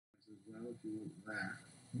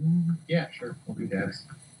Yeah, sure. We'll do that.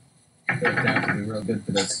 It down to be real good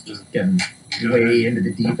for this. Just getting way into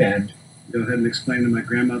the deep end. Go ahead and explain to my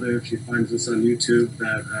grandmother if she finds this on YouTube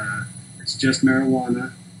that it's just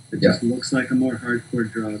marijuana. It just looks like a more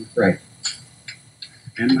hardcore drug. Right.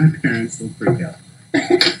 And my parents will freak out.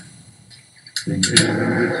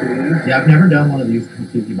 Yeah, I've never done one of these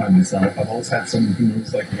completely by myself. I've always had someone who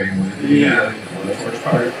moves like way more. Yeah.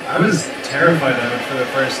 I was terrified of it for the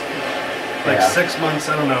first 6 months.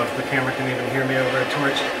 I don't know if the camera can even hear me over a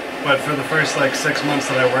torch, but for the first 6 months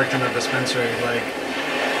that I worked in a dispensary,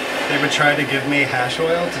 they would try to give me hash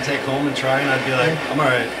oil to take home and try, and I'd be like, I'm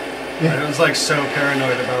alright. I was so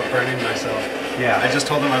paranoid about burning myself. Yeah. I just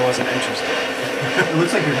told them I wasn't interested. It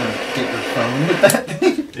looks like you're gonna get your phone with that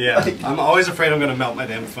thing. Yeah. I'm always afraid I'm gonna melt my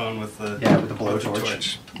damn phone with the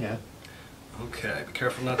blowtorch. Yeah. Okay, be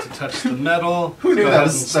careful not to touch the metal. Who knew that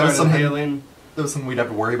was something inhaling. That was something we'd have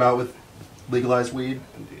to worry about with legalized weed?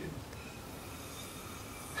 Indeed.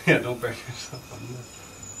 Yeah, don't burn yourself on this.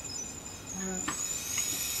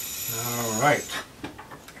 Alright.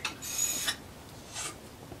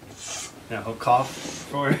 Now he'll cough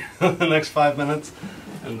for the next 5 minutes,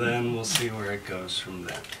 and then we'll see where it goes from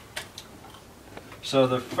there. So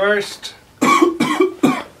the first...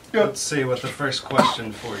 Let's see what the first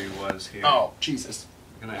question for you was here. Oh, Jesus.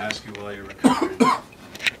 I'm going to ask you while you're recovering.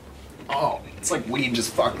 Oh, it's like weed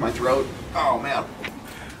just fucked my throat. Oh, man.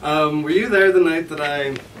 Were you there the night that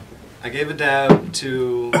I gave a dab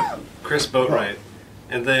to Chris Boatwright,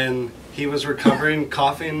 and then he was recovering,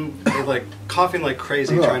 coughing like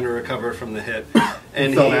crazy, trying to recover from the hit,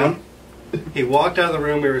 and he walked out of the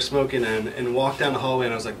room we were smoking in, and walked down the hallway,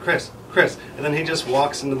 and I was like, Chris, and then he just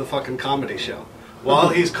walks into the fucking comedy show. While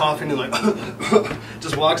he's coughing and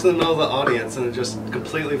just walks in the middle of the audience, and it just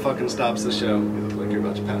completely fucking stops the show. You look like you're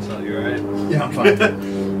about to pass out. You alright? Yeah, I'm fine.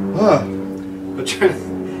 But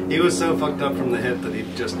he was so fucked up from the hit that he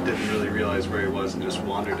just didn't really realize where he was and just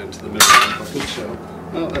wandered into the middle of the fucking show.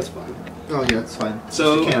 Oh, that's fine. Oh yeah, it's fine.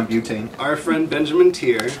 So, just a can of butane. Our friend Benjamin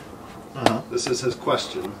Tier, this is his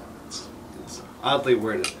question. It's oddly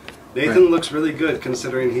worded. Nathan looks really good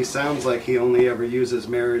considering he sounds like he only ever uses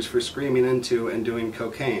mirrors for screaming into and doing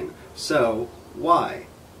cocaine. So, why?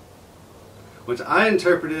 Which I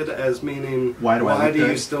interpreted as meaning, why do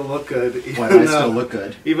you still look good? Why do I still look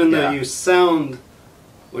good? Even though you sound,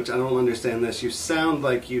 which I don't understand this, you sound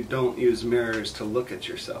like you don't use mirrors to look at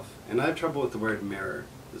yourself. And I have trouble with the word mirror.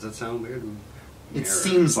 Does that sound weird? Mirror. It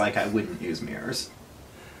seems like I wouldn't use mirrors.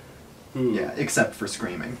 Yeah, except for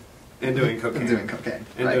screaming. And doing cocaine. And doing cocaine.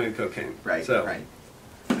 And doing cocaine. Right, so, right.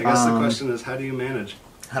 I guess the question is, how do you manage?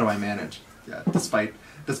 How do I manage? Yeah, despite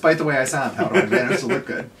the way I sound, how do I manage to look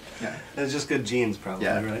good? Yeah. It's just good genes, probably,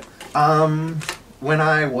 right? When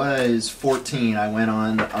I was 14, I went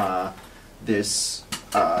on this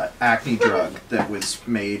acne drug that was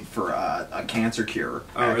made for a cancer cure.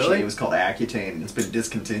 Oh, Actually, really? It was called Accutane. It's been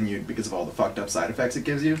discontinued because of all the fucked up side effects it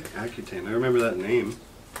gives you. Accutane. I remember that name.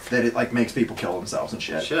 That it makes people kill themselves and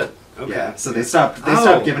shit. Shit. Okay. Yeah. So they stopped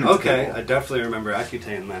giving it to people. I definitely remember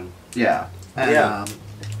Accutane then. Yeah. And, yeah.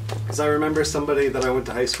 Because I remember somebody that I went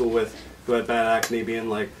to high school with who had bad acne being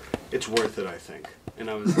like, "It's worth it, I think." And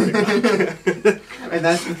I was like, and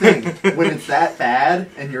that's the thing. When it's that bad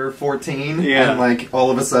and you're 14 and all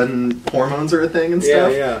of a sudden hormones are a thing and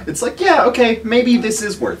stuff, it's like, yeah, okay, maybe this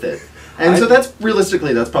is worth it. And so that's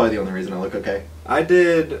probably the only reason I look okay. I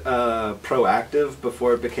did Proactive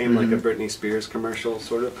before it became like a Britney Spears commercial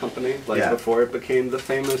sort of company. Before it became the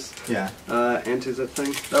famous anti-zit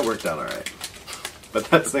thing. That worked out alright. But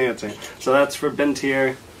that's the answer. So that's for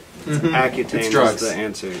Bentier. Accutane is the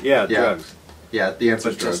answer. Yeah, drugs. Yeah, the answer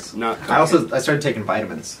is drugs. Not cocaine. I started taking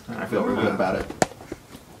vitamins, and I feel really good about it.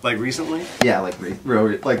 Like recently? Yeah, like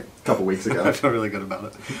a couple weeks ago. I feel really good about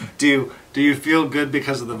it. Do you feel good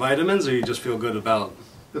because of the vitamins, or you just feel good about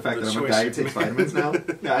the fact that I'm a guy who takes vitamins now?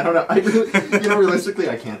 Yeah, I don't know. Realistically,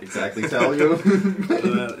 I can't exactly tell you.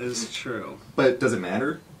 That is true. But does it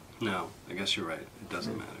matter? No, I guess you're right. It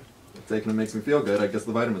doesn't matter. If taking them makes me feel good, I guess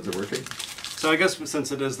the vitamins are working. So I guess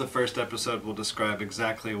since it is the first episode, we'll describe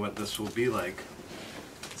exactly what this will be like.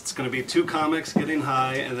 It's going to be two comics getting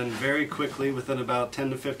high, and then very quickly, within about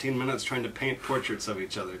 10 to 15 minutes, trying to paint portraits of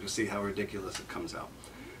each other to see how ridiculous it comes out.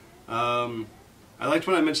 I liked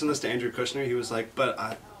when I mentioned this to Andrew Kushner. He was like, "But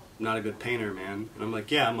I'm not a good painter, man." And I'm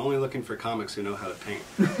like, "Yeah, I'm only looking for comics who know how to paint."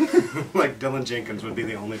 Like Dylan Jenkins would be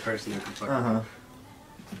the only person who could fucking...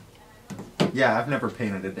 Yeah, I've never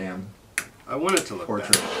painted a damn I want it to look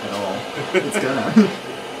portrait bad. at all. It's gonna.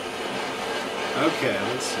 Okay,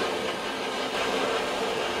 let's see.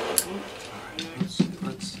 Alright,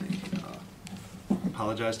 let's see.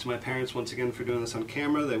 apologize to my parents once again for doing this on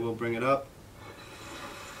camera. They will bring it up.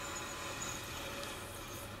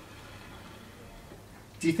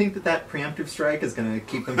 Do you think that preemptive strike is going to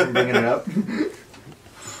keep them from bringing it up?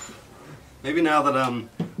 Maybe now that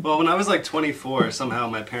well, when I was like 24, somehow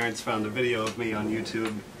my parents found a video of me on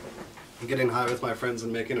YouTube getting high with my friends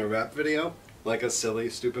and making a rap video, like a silly,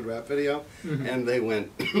 stupid rap video, and they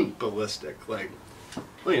went ballistic. Like,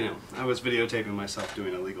 well, you know, I was videotaping myself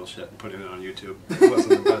doing illegal shit and putting it on YouTube. It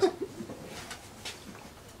wasn't the best.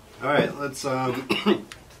 All right, let's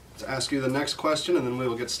ask you the next question, and then we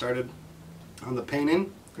will get started on the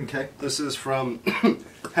painting. Okay. This is from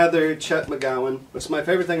Heather Chet McGowan. It's my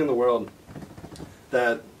favorite thing in the world.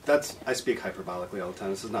 I speak hyperbolically all the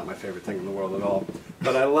time. This is not my favorite thing in the world at all.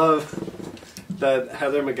 But I love that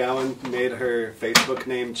Heather McGowan made her Facebook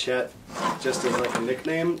name Chet just as like a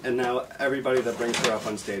nickname, and now everybody that brings her up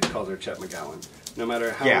on stage calls her Chet McGowan. No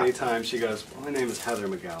matter how many times she goes, well, my name is Heather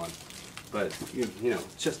McGowan. But, you know,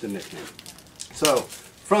 it's just a nickname. So,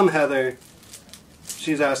 from Heather,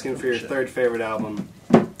 she's asking for your third favorite album.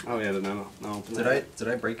 Oh yeah, no. Did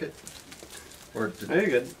I break it? Or you're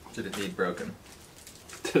good. Did it need broken?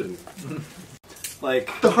 Like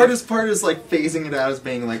the hardest part is like phasing it out as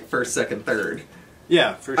being like first, second, third.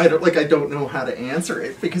 Yeah, for sure. I don't know how to answer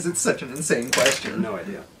it because it's such an insane question. No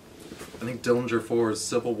idea. I think Dillinger 4's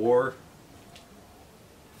Civil War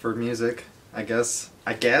for music. I guess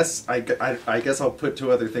I'll put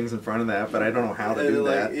two other things in front of that, but I don't know how to do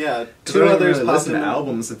that. Yeah, two others really listen to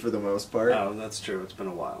albums for the most part. Oh, that's true. It's been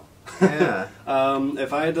a while. Yeah.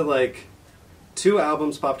 If I had to like, two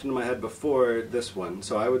albums popped into my head before this one,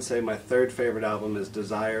 so I would say my third favorite album is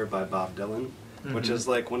Desire by Bob Dylan, which is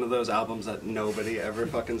like one of those albums that nobody ever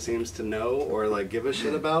fucking seems to know or like give a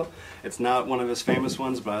shit about. It's not one of his famous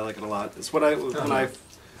ones, but I like it a lot. It's what when I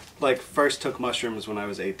like first took mushrooms when I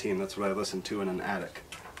was 18. That's what I listened to in an attic,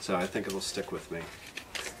 so I think it'll stick with me.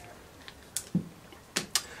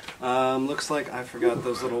 Looks like I forgot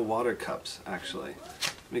those little water cups, actually.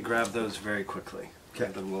 Let me grab those very quickly.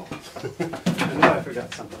 Okay. Then we'll... I know I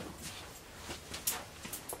forgot something.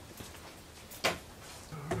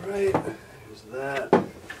 Alright, here's that.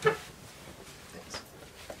 Thanks.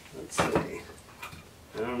 Let's see.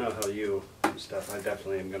 I don't know how you do stuff. I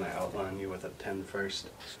definitely am going to outline you with a 10 first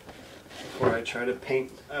before I try to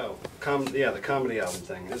paint. Oh, the comedy album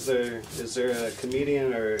thing. Is there a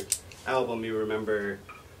comedian or album you remember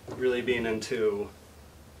really being into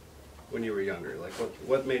when you were younger? Like,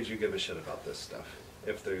 what made you give a shit about this stuff?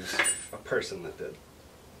 If there's a person that did.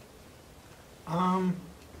 Well,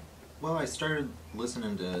 I started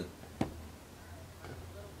listening to...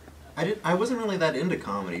 I wasn't really that into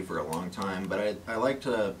comedy for a long time, but I liked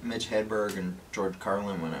Mitch Hedberg and George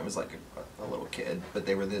Carlin when I was like a little kid, but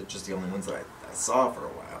they were just the only ones that I saw for a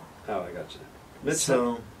while. Oh, I gotcha. Mitch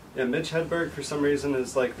Hedberg, for some reason,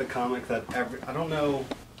 is like the comic that I don't know,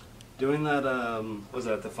 doing that, was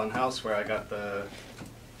it at the Funhouse where I got the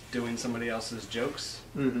doing somebody else's jokes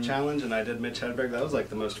challenge, and I did Mitch Hedberg. That was like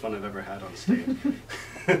the most fun I've ever had on stage.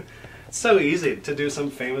 It's so easy to do some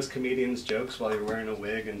famous comedian's jokes while you're wearing a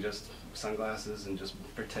wig and just sunglasses and just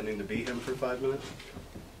pretending to beat him for 5 minutes.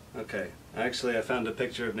 Okay, actually I found a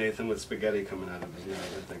picture of Nathan with spaghetti coming out of his nose.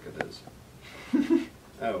 I think it is.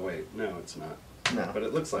 Oh wait, no it's not. No. But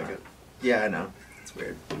it looks like it. Yeah, I know. It's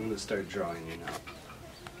weird. I'm going to start drawing you now.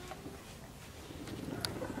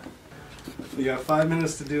 You got 5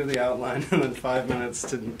 minutes to do the outline and then 5 minutes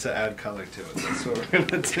to add color to it. That's what we're going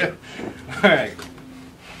to do. Alright.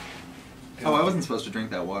 Oh, I wasn't supposed to drink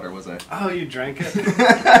that water, was I? Oh, you drank it?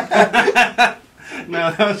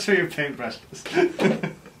 No, that was for your paintbrushes.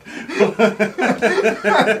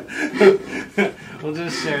 We'll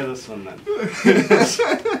just share this one then.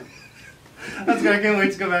 That's good. I can't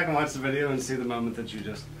wait to go back and watch the video and see the moment that you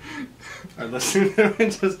just are listening to me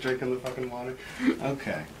just drinking the fucking water.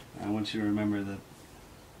 Okay. I want you to remember that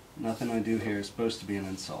nothing I do here is supposed to be an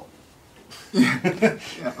insult. Yeah,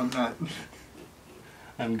 I'm not.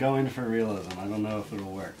 I'm going for realism. I don't know if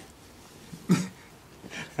it'll work.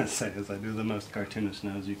 As I do the most cartoonish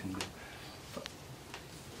nose you can do.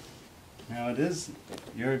 Now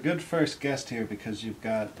you're a good first guest here because you've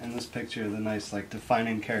got, in this picture, the nice, like,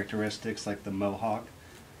 defining characteristics like the mohawk.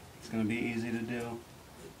 It's going to be easy to do.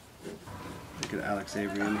 Get Alex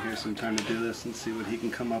Avery in here sometime to do this and see what he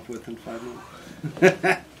can come up with in 5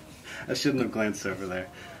 minutes. I shouldn't have glanced over there.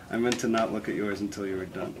 I meant to not look at yours until you were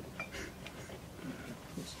done.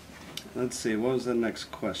 Let's see, what was the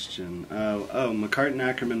next question? McCartan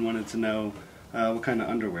Ackerman wanted to know what kind of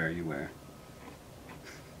underwear you wear.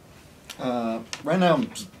 Right now,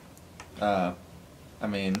 I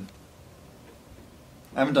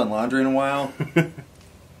haven't done laundry in a while,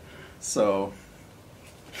 So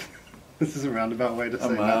this is a roundabout way to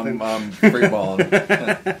say nothing. I'm freeballing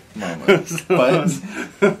at the moment.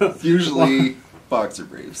 But usually boxer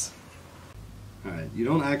briefs. Alright, you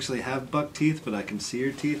don't actually have buck teeth, but I can see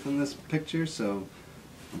your teeth in this picture, so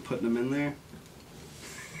I'm putting them in there.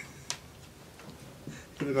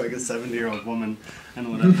 You look like a 70-year-old woman,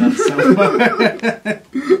 and what I've done so far. I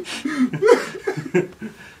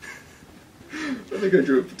think I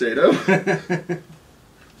drew a potato.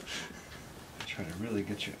 Try to really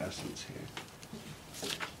get your essence here.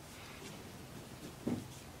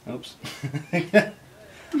 Oops. I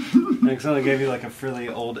accidentally gave you like a frilly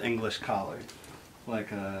old English collar,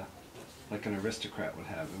 like an aristocrat would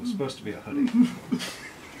have. It was supposed to be a hoodie.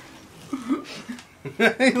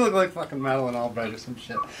 You look like fucking Madeleine Albright or some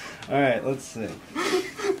shit. Alright, let's see.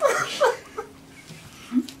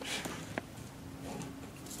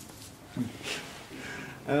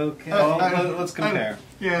 Okay, well, let's compare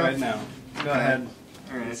right now. Go ahead.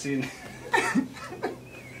 Alright. See.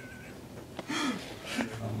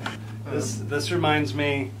 This reminds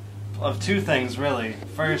me of two things, really.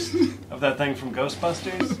 First, of that thing from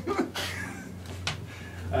Ghostbusters.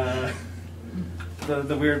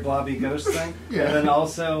 The weird blobby ghost thing. Yeah. And then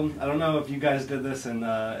also, I don't know if you guys did this in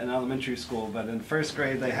elementary school, but in first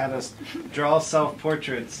grade they had us draw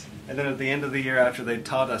self-portraits, and then at the end of the year after they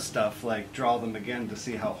taught us stuff, like draw them again to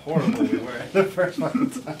see how horrible we were the first one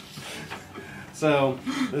time. So,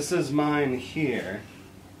 this is mine here,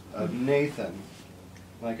 of Nathan.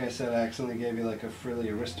 Like I said, I accidentally gave you like a frilly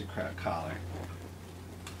aristocrat collar.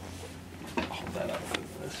 Hold that up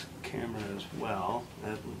with this camera as well.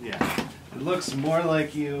 Yeah. It looks more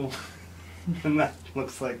like you than that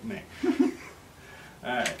looks like me.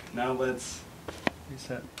 Alright, now let's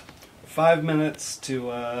reset. 5 minutes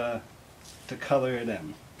to color it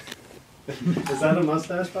in. Is that a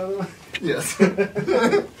mustache, by the way? Yes.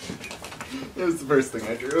 It was the first thing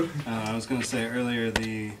I drew. I was going to say earlier,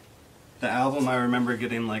 the album I remember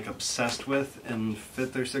getting like obsessed with in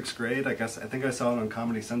 5th or 6th grade, I think I saw it on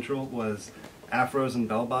Comedy Central, was Afros and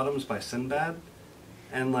Bell Bottoms by Sinbad.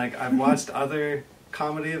 And like I've watched other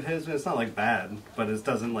comedy of his, and it's not like bad, but it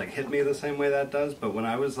doesn't like hit me the same way that does. But when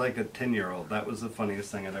I was like a 10-year-old, that was the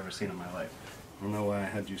funniest thing I'd ever seen in my life. I don't know why I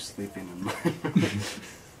had you sleeping in mine.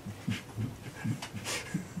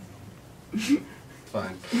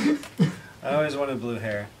 Fine. I always wanted blue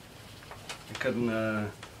hair. I couldn't,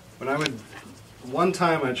 one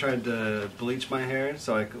time I tried to bleach my hair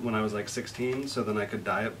when I was like 16, so then I could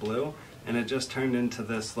dye it blue, and it just turned into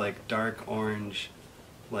this like dark orange,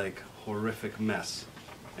 like horrific mess.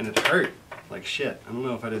 And it hurt like shit. I don't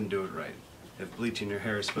know if I didn't do it right. If bleaching your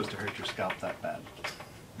hair is supposed to hurt your scalp that bad.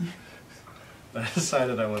 But I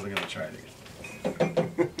decided I wasn't going to try it again.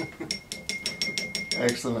 I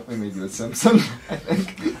accidentally made you a Simpson, I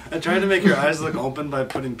think. I tried to make your eyes look open by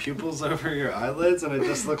putting pupils over your eyelids, and it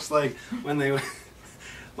just looks like when they,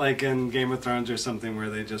 like in Game of Thrones or something, where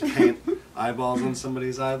they just paint eyeballs on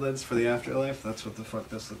somebody's eyelids for the afterlife. That's what the fuck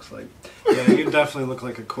this looks like. Yeah, you definitely look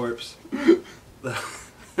like a corpse that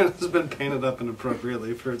has been painted up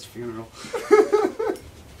inappropriately for its funeral.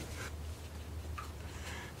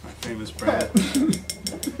 My famous brat.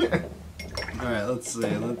 Alright, let's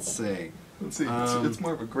see. Let's see, it's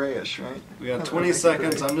more of a grayish, right? We got 20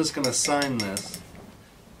 seconds. I'm just going to sign this.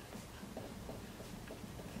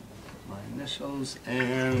 My initials,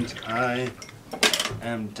 and I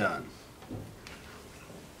am done.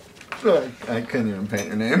 I couldn't even paint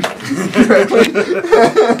your name.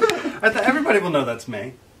 Everybody will know that's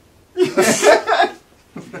me.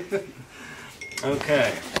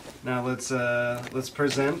 Okay, now let's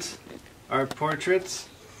present our portraits.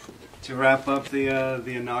 To wrap up the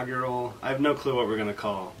inaugural, I have no clue what we're going to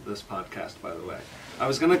call this podcast, by the way. I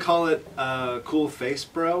was going to call it Cool Face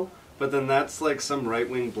Bro, but then that's like some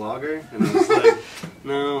right-wing blogger, and I was like,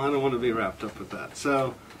 no, I don't want to be wrapped up with that.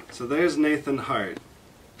 So there's Nathan Hart.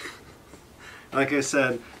 Like I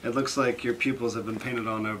said, it looks like your pupils have been painted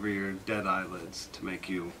on over your dead eyelids to make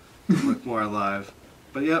you look more alive.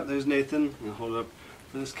 But yep, there's Nathan. I'll hold it up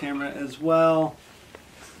for this camera as well.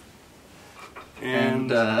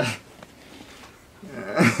 And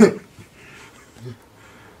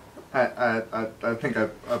I think I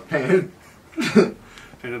painted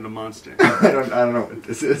painted a monster. I don't know what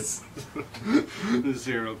this is. Let's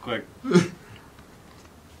see real quick.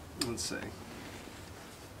 Let's see.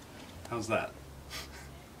 How's that?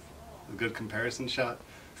 A good comparison shot?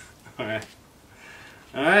 Alright.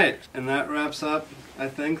 Alright, and that wraps up, I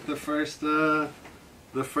think, the first of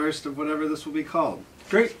whatever this will be called.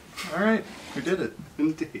 Great. Alright, we did it.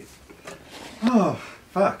 Indeed. Oh,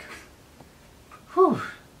 fuck. Whew.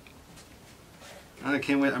 I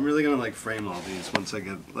can't wait. I'm really gonna like frame all these once I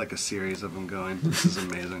get like a series of them going. This is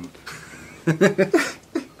amazing.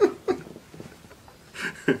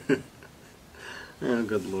 Oh,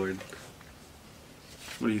 good lord.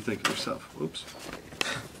 What do you think of yourself? Whoops.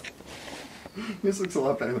 This looks a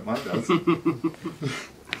lot better than mine does. Oh,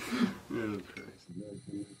 Christ.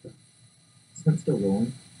 Is that still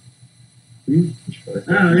rolling?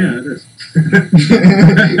 Oh, yeah, it is.